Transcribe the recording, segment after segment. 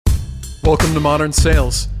Welcome to Modern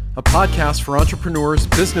Sales, a podcast for entrepreneurs,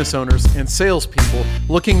 business owners, and salespeople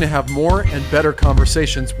looking to have more and better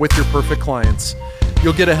conversations with your perfect clients.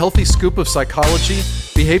 You'll get a healthy scoop of psychology,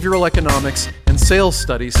 behavioral economics, and sales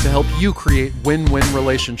studies to help you create win-win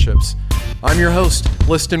relationships. I'm your host,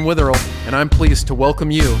 Liston Witherell, and I'm pleased to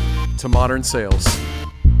welcome you to Modern Sales.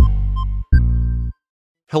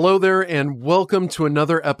 Hello there, and welcome to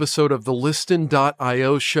another episode of the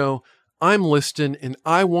Liston.io show. I'm Liston, and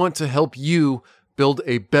I want to help you build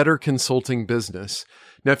a better consulting business.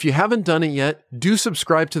 Now, if you haven't done it yet, do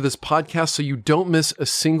subscribe to this podcast so you don't miss a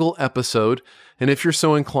single episode. And if you're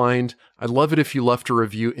so inclined, I'd love it if you left a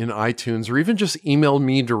review in iTunes or even just email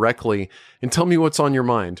me directly and tell me what's on your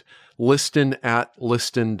mind.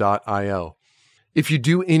 Liston@liston.io. If you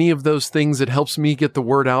do any of those things, it helps me get the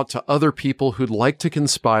word out to other people who'd like to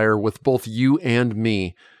conspire with both you and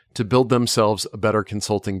me to build themselves a better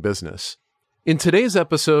consulting business. In today's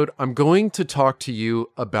episode, I'm going to talk to you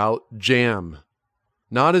about jam.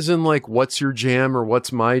 Not as in like, what's your jam or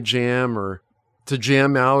what's my jam or to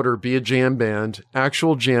jam out or be a jam band,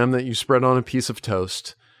 actual jam that you spread on a piece of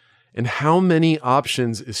toast. And how many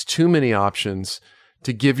options is too many options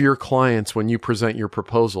to give your clients when you present your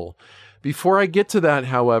proposal. Before I get to that,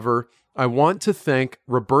 however, I want to thank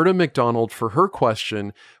Roberta McDonald for her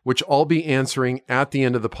question, which I'll be answering at the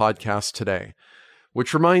end of the podcast today.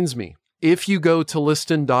 Which reminds me, if you go to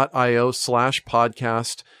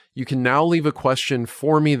liston.io/podcast, you can now leave a question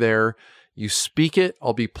for me there. You speak it.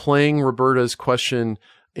 I'll be playing Roberta's question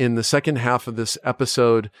in the second half of this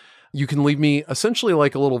episode. You can leave me essentially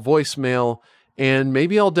like a little voicemail, and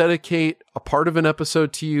maybe I'll dedicate a part of an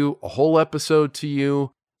episode to you, a whole episode to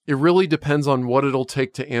you. It really depends on what it'll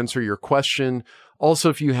take to answer your question. Also,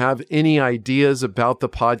 if you have any ideas about the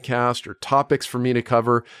podcast or topics for me to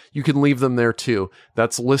cover, you can leave them there too.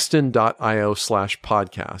 That's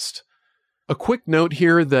liston.io/podcast. A quick note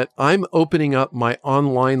here that I'm opening up my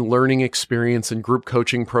online learning experience and group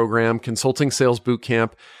coaching program, Consulting Sales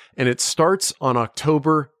Bootcamp, and it starts on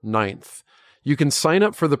October 9th. You can sign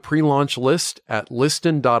up for the pre-launch list at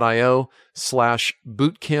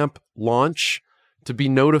liston.io/bootcamp launch to be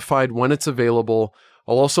notified when it's available.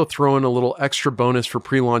 I'll also throw in a little extra bonus for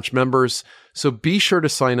pre-launch members, so be sure to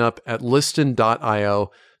sign up at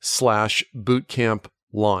liston.io/bootcamp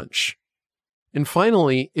launch. And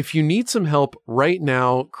finally, if you need some help right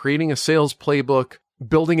now creating a sales playbook,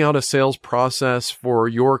 building out a sales process for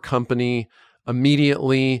your company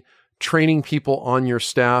immediately, training people on your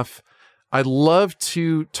staff, I'd love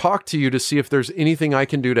to talk to you to see if there's anything I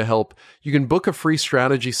can do to help. You can book a free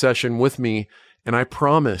strategy session with me, and I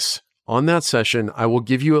promise on that session, I will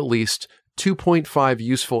give you at least 2.5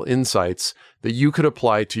 useful insights that you could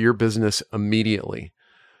apply to your business immediately.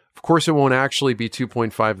 Of course, it won't actually be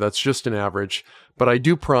 2.5. That's just an average, but I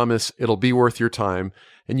do promise it'll be worth your time.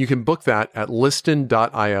 And you can book that at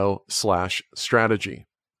liston.io/strategy.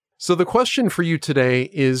 So the question for you today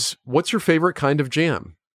is, what's your favorite kind of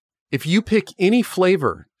jam? If you pick any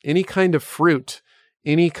flavor, any kind of fruit,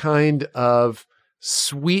 any kind of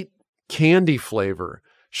sweet candy flavor,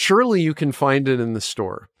 surely you can find it in the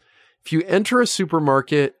store. If you enter a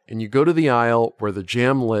supermarket and you go to the aisle where the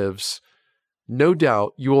jam lives, no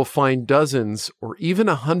doubt you will find dozens or even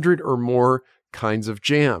 100 or more kinds of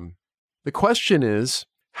jam. The question is,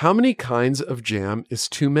 how many kinds of jam is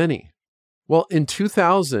too many? Well, in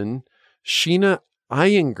 2000, Sheena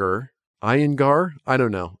Iyengar, I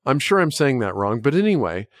don't know. I'm sure I'm saying that wrong. But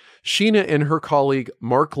anyway, Sheena and her colleague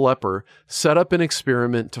Mark Lepper set up an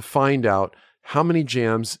experiment to find out how many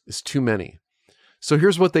jams is too many. So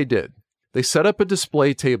here's what they did. They set up a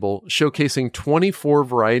display table showcasing 24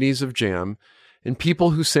 varieties of jam, and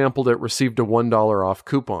people who sampled it received a $1 off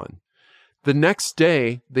coupon. The next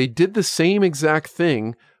day, they did the same exact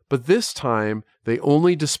thing, but this time they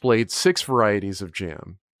only displayed 6 varieties of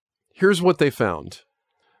jam. Here's what they found.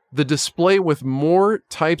 The display with more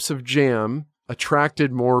types of jam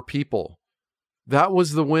attracted more people. That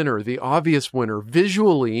was the winner, the obvious winner.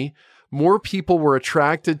 Visually, more people were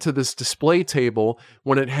attracted to this display table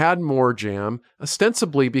when it had more jam,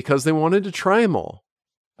 ostensibly because they wanted to try them all.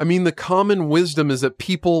 I mean, the common wisdom is that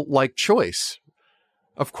people like choice.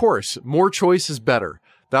 Of course, more choice is better.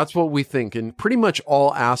 That's what we think in pretty much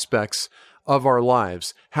all aspects of our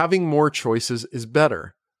lives. Having more choices is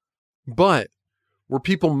better. But were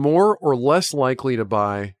people more or less likely to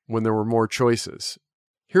buy when there were more choices?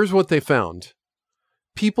 Here's what they found.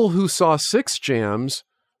 People who saw 6 jams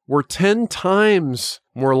were 10 times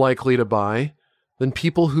more likely to buy than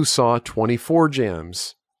people who saw 24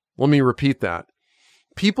 jams. Let me repeat that.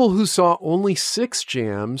 People who saw only 6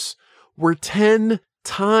 jams were 10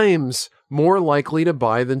 times more likely to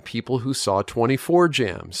buy than people who saw 24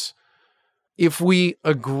 jams. If we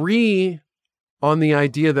agree on the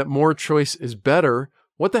idea that more choice is better,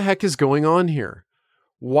 what the heck is going on here?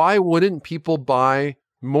 Why wouldn't people buy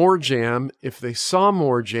more jam if they saw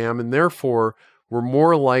more jam and therefore were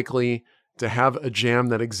more likely to have a jam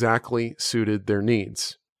that exactly suited their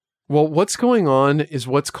needs? Well, what's going on is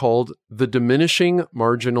what's called the diminishing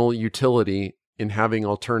marginal utility in having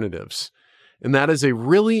alternatives. And that is a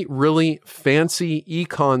really, really fancy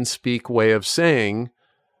econ speak way of saying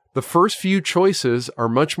the first few choices are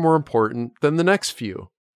much more important than the next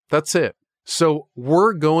few. That's it. So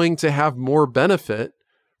we're going to have more benefit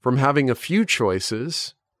from having a few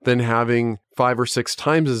choices than having 5 or 6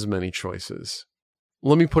 times as many choices.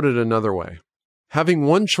 Let me put it another way. Having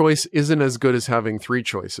one choice isn't as good as having 3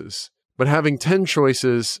 choices, but having 10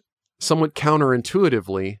 choices, somewhat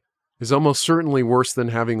counterintuitively, is almost certainly worse than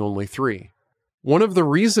having only 3. One of the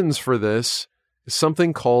reasons for this is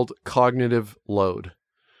something called cognitive load.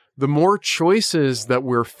 The more choices that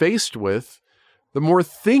we're faced with, the more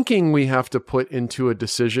thinking we have to put into a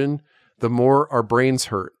decision, the more our brains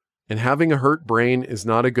hurt. And having a hurt brain is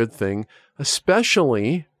not a good thing,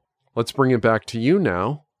 especially, let's bring it back to you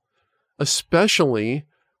now, especially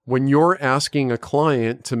when you're asking a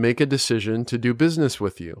client to make a decision to do business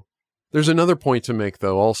with you. There's another point to make,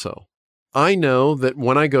 though, also. I know that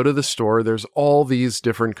when I go to the store, there's all these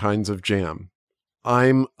different kinds of jam.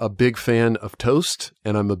 I'm a big fan of toast,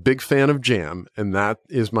 and I'm a big fan of jam, and that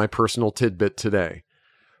is my personal tidbit today.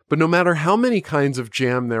 But no matter how many kinds of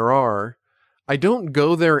jam there are, I don't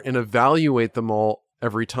go there and evaluate them all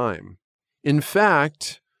every time. In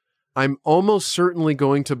fact, I'm almost certainly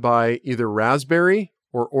going to buy either raspberry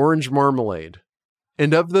or orange marmalade.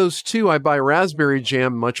 And of those two, I buy raspberry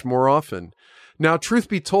jam much more often. Now, truth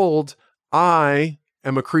be told, I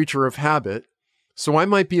am a creature of habit, so I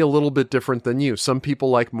might be a little bit different than you. Some people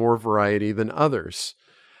like more variety than others.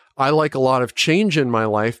 I like a lot of change in my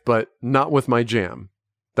life, but not with my jam.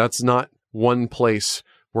 That's not one place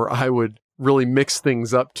where I would really mix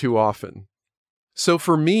things up too often. So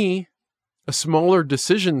for me, a smaller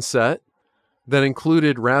decision set that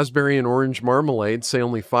included raspberry and orange marmalade, say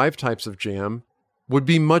only 5 types of jam, would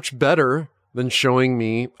be much better than showing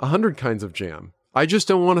me 100 kinds of jam. I just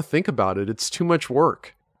don't want to think about it. It's too much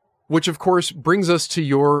work. Which, of course, brings us to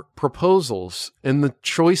your proposals and the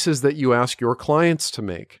choices that you ask your clients to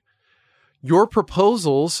make. Your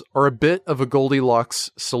proposals are a bit of a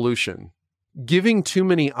Goldilocks solution. Giving too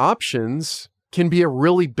many options can be a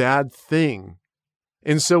really bad thing.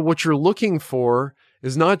 And so what you're looking for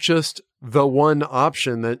is not just the one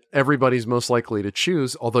option that everybody's most likely to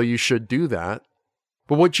choose, although you should do that.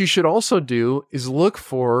 But what you should also do is look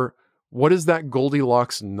for what is that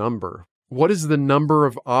Goldilocks number? What is the number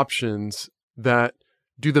of options that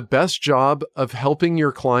do the best job of helping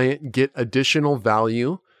your client get additional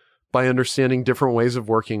value by understanding different ways of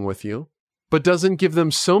working with you, but doesn't give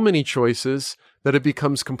them so many choices that it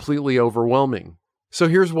becomes completely overwhelming? So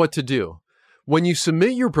here's what to do. When you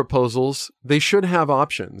submit your proposals, they should have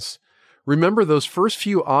options. Remember, those first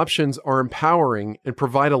few options are empowering and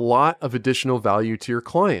provide a lot of additional value to your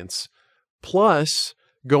clients. Plus,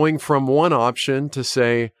 going from one option to,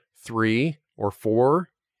 say, 3 or 4,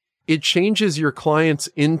 it changes your client's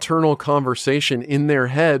internal conversation in their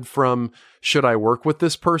head from, should I work with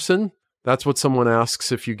this person? That's what someone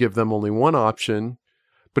asks if you give them only one option.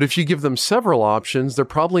 But if you give them several options, they're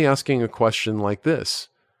probably asking a question like this: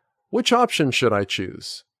 which option should I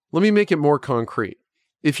choose? Let me make it more concrete.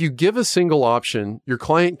 If you give a single option, your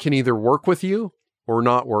client can either work with you or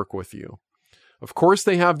not work with you. Of course,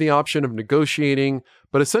 they have the option of negotiating,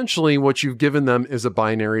 but essentially what you've given them is a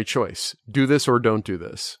binary choice. Do this or don't do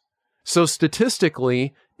this. So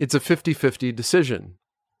statistically, it's a 50-50 decision.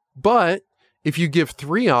 But if you give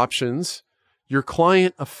 3 options, your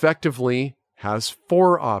client effectively has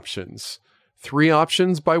 4 options. 3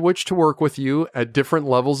 options by which to work with you at different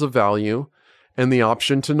levels of value, and the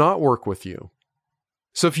option to not work with you.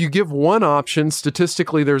 So if you give 1 option,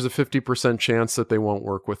 statistically, there's a 50% chance that they won't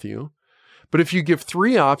work with you. But if you give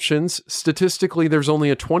 3 options, statistically, there's only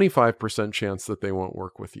a 25% chance that they won't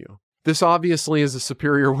work with you. This obviously is a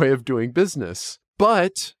superior way of doing business.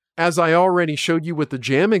 But as I already showed you with the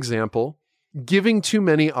jam example, giving too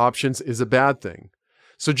many options is a bad thing.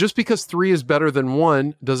 So just because 3 is better than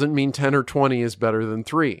 1 doesn't mean 10 or 20 is better than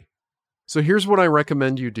 3. So here's what I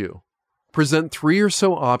recommend you do. Present 3 or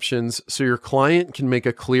so options so your client can make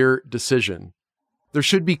a clear decision. There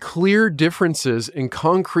should be clear differences and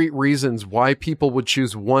concrete reasons why people would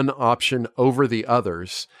choose one option over the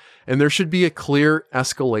others, and there should be a clear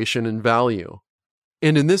escalation in value.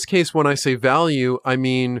 And in this case, when I say value, I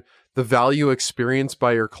mean the value experienced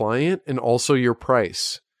by your client, and also your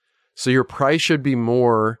price. So your price should be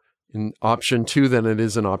more in option 2 than it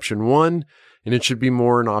is in option 1, and it should be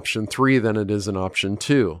more in option 3 than it is in option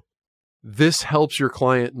 2. This helps your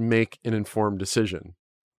client make an informed decision.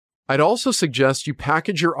 I'd also suggest you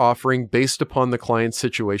package your offering based upon the client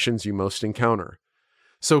situations you most encounter.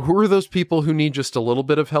 So who are those people who need just a little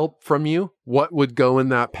bit of help from you? What would go in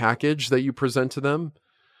that package that you present to them?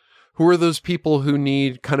 Who are those people who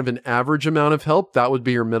need kind of an average amount of help? That would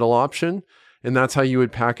be your middle option, and that's how you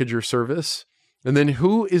would package your service. And then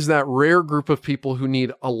who is that rare group of people who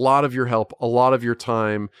need a lot of your help, a lot of your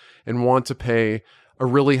time, and want to pay a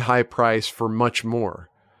really high price for much more?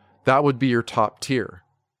 That would be your top tier.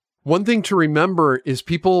 One thing to remember is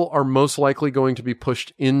people are most likely going to be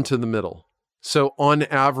pushed into the middle. So on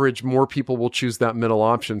average, more people will choose that middle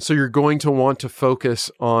option. So you're going to want to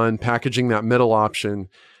focus on packaging that middle option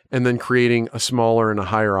and then creating a smaller and a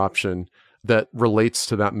higher option that relates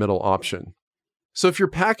to that middle option. So if you're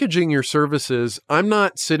packaging your services, I'm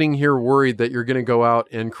not sitting here worried that you're going to go out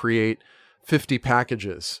and create 50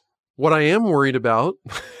 packages. What I am worried about,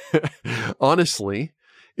 honestly,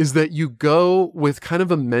 is that you go with kind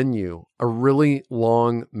of a menu, a really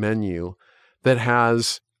long menu that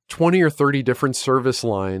has 20 or 30 different service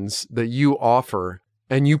lines that you offer,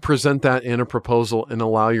 and you present that in a proposal and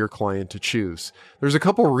allow your client to choose. There's a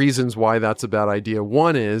couple reasons why that's a bad idea.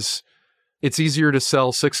 One is it's easier to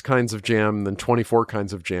sell 6 kinds of jam than 24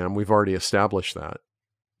 kinds of jam. We've already established that.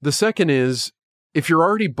 The second is if you're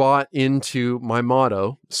already bought into my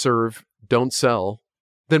motto, serve, don't sell,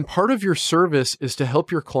 then part of your service is to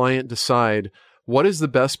help your client decide what is the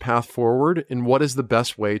best path forward and what is the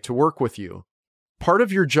best way to work with you. Part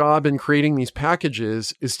of your job in creating these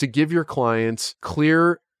packages is to give your clients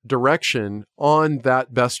clear direction on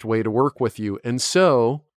that best way to work with you. And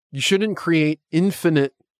so you shouldn't create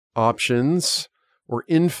infinite options or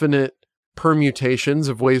infinite permutations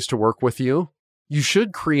of ways to work with you. You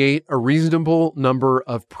should create a reasonable number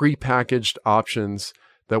of prepackaged options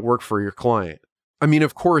that work for your client. I mean,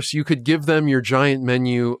 of course, you could give them your giant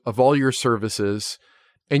menu of all your services,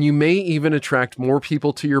 and you may even attract more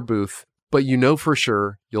people to your booth, but you know for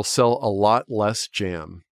sure you'll sell a lot less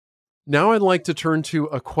jam. Now I'd like to turn to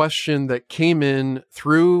a question that came in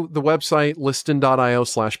through the website,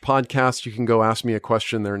 liston.io/podcast. You can go ask me a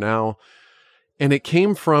question there now. And it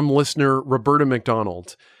came from listener Roberta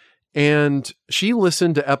McDonald. And she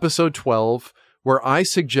listened to episode 12, where I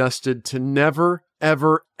suggested to never,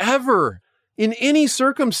 ever, ever, in any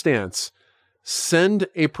circumstance, send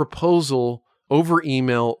a proposal over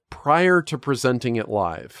email prior to presenting it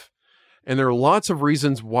live. And there are lots of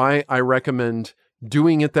reasons why I recommend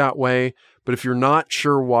doing it that way. But if you're not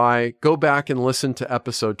sure why, go back and listen to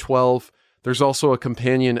episode 12. There's also a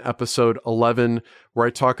companion episode 11 where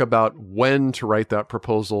I talk about when to write that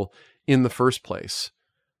proposal in the first place.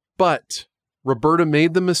 But Roberta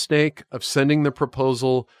made the mistake of sending the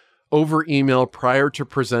proposal over email prior to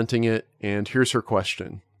presenting it. And here's her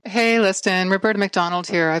question. Hey, Liston. Roberta McDonald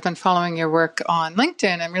here. I've been following your work on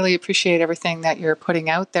LinkedIn and really appreciate everything that you're putting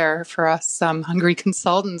out there for us hungry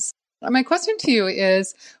consultants. My question to you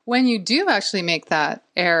is, when you do actually make that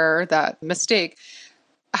error, that mistake,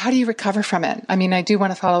 how do you recover from it? I mean, I do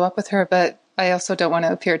want to follow up with her, but I also don't want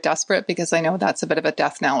to appear desperate because I know that's a bit of a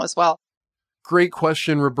death knell as well. Great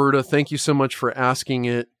question, Roberta. Thank you so much for asking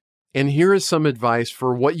it. And here is some advice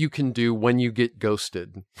for what you can do when you get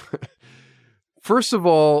ghosted. First of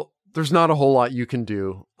all, there's not a whole lot you can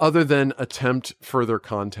do other than attempt further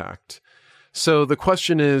contact. So the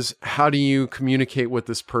question is, how do you communicate with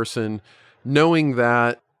this person knowing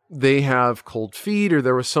that they have cold feet or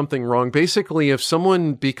there was something wrong? Basically, if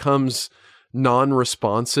someone becomes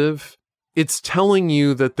non-responsive, it's telling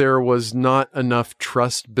you that there was not enough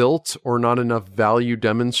trust built or not enough value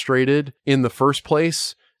demonstrated in the first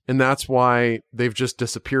place. And that's why they've just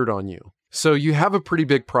disappeared on you. So you have a pretty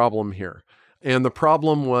big problem here. And the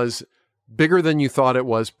problem was bigger than you thought it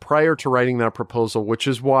was prior to writing that proposal, which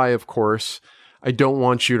is why, of course, I don't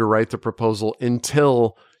want you to write the proposal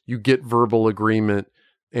until you get verbal agreement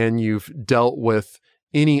and you've dealt with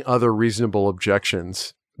any other reasonable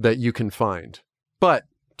objections that you can find. But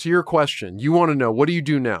to your question, you want to know, what do you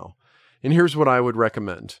do now? And here's what I would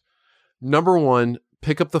recommend. Number one,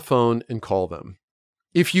 pick up the phone and call them.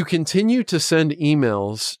 If you continue to send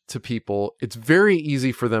emails to people, it's very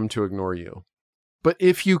easy for them to ignore you. But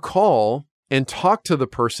if you call and talk to the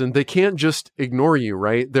person, they can't just ignore you,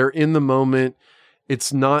 right? They're in the moment.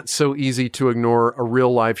 It's not so easy to ignore a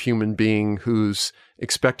real live human being who's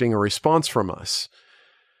expecting a response from us.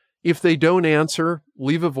 If they don't answer,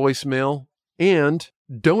 leave a voicemail And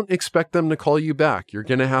don't expect them to call you back. You're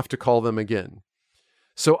going to have to call them again.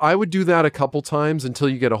 So I would do that a couple times until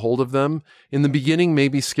you get a hold of them. In the beginning,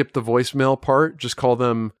 maybe skip the voicemail part. Just call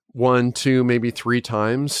them 1, 2, maybe 3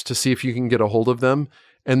 times to see if you can get a hold of them,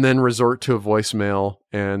 and then resort to a voicemail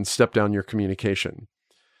and step down your communication.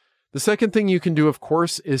 The second thing you can do, of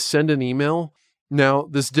course, is send an email. Now,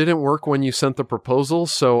 this didn't work when you sent the proposal,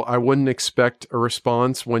 so I wouldn't expect a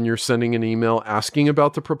response when you're sending an email asking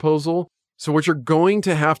about the proposal. So what you're going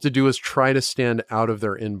to have to do is try to stand out of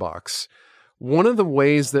their inbox. One of the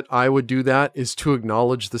ways that I would do that is to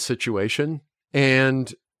acknowledge the situation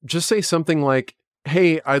and just say something like,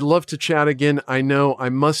 hey, I'd love to chat again. I know I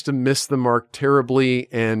must have missed the mark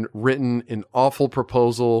terribly and written an awful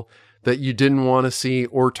proposal that you didn't want to see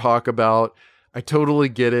or talk about. I totally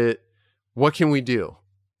get it. What can we do?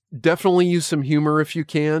 Definitely use some humor if you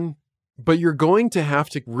can, but you're going to have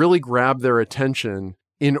to really grab their attention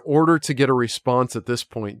in order to get a response at this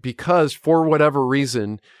point, because for whatever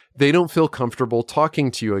reason, they don't feel comfortable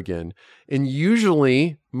talking to you again. And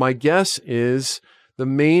usually, my guess is the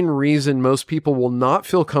main reason most people will not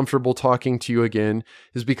feel comfortable talking to you again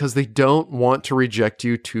is because they don't want to reject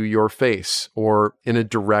you to your face or in a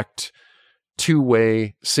direct,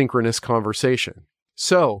 two-way synchronous conversation.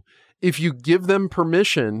 So, if you give them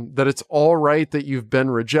permission that it's all right that you've been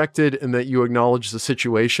rejected and that you acknowledge the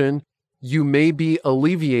situation, you may be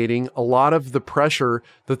alleviating a lot of the pressure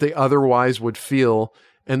that they otherwise would feel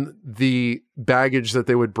and the baggage that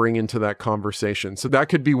they would bring into that conversation. So that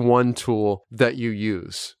could be one tool that you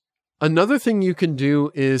use. Another thing you can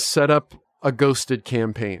do is set up a ghosted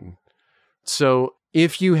campaign. So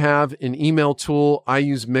if you have an email tool, I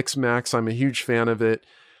use Mixmax. I'm a huge fan of it.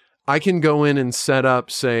 I can go in and set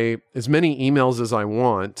up, say, as many emails as I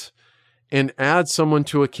want and add someone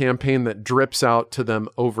to a campaign that drips out to them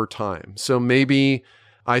over time. So maybe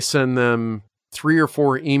I send them 3 or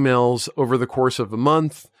 4 emails over the course of a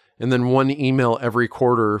month, and then 1 email every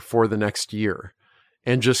quarter for the next year.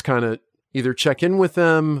 And just kind of either check in with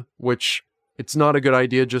them, which it's not a good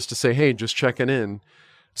idea just to say, hey, just checking in.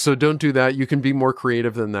 So don't do that. You can be more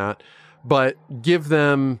creative than that. But give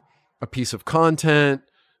them a piece of content,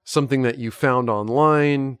 something that you found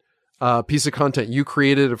online, a piece of content you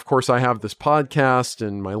created. Of course, I have this podcast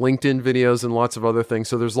and my LinkedIn videos and lots of other things.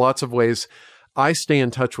 So there's lots of ways I stay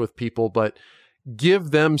in touch with people, but give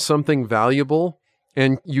them something valuable,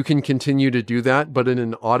 and you can continue to do that, but in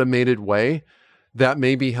an automated way. That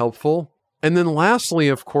may be helpful. And then lastly,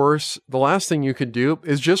 of course, the last thing you could do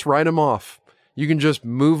is just write them off. You can just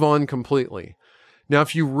move on completely. Now,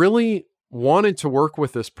 if you really wanted to work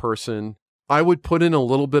with this person, I would put in a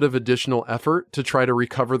little bit of additional effort to try to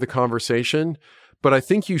recover the conversation, but I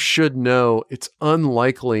think you should know it's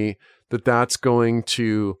unlikely that that's going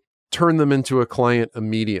to turn them into a client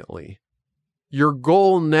immediately. Your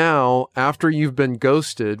goal now, after you've been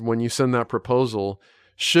ghosted when you send that proposal,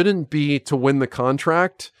 shouldn't be to win the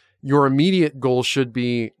contract. Your immediate goal should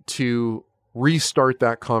be to restart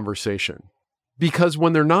that conversation. Because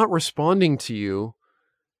when they're not responding to you,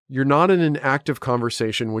 you're not in an active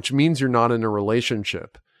conversation, which means you're not in a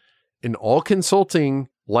relationship. And all consulting,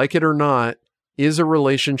 like it or not, is a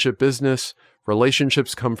relationship business.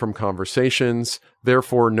 Relationships come from conversations.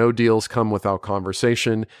 Therefore, no deals come without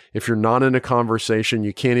conversation. If you're not in a conversation,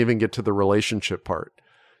 you can't even get to the relationship part.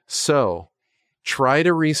 So try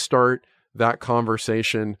to restart that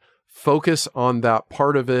conversation. Focus on that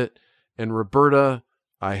part of it. And Roberta,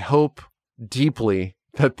 I hope deeply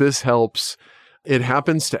that this helps. It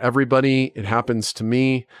happens to everybody. It happens to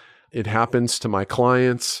me. It happens to my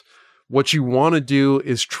clients. What you want to do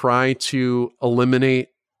is try to eliminate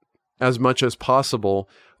as much as possible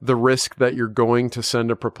the risk that you're going to send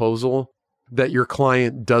a proposal that your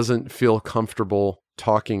client doesn't feel comfortable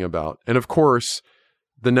talking about. And of course,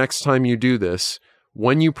 the next time you do this,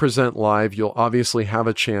 when you present live, you'll obviously have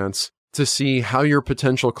a chance to see how your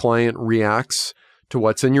potential client reacts to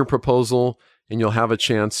what's in your proposal, and you'll have a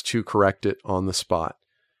chance to correct it on the spot.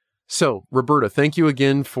 So, Roberta, thank you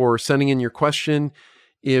again for sending in your question.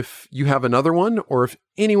 If you have another one, or if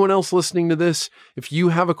anyone else listening to this, if you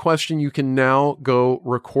have a question, you can now go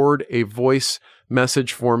record a voice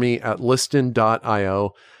message for me at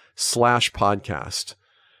liston.io/podcast.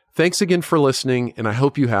 Thanks again for listening, and I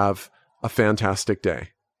hope you have a fantastic day.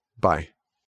 Bye.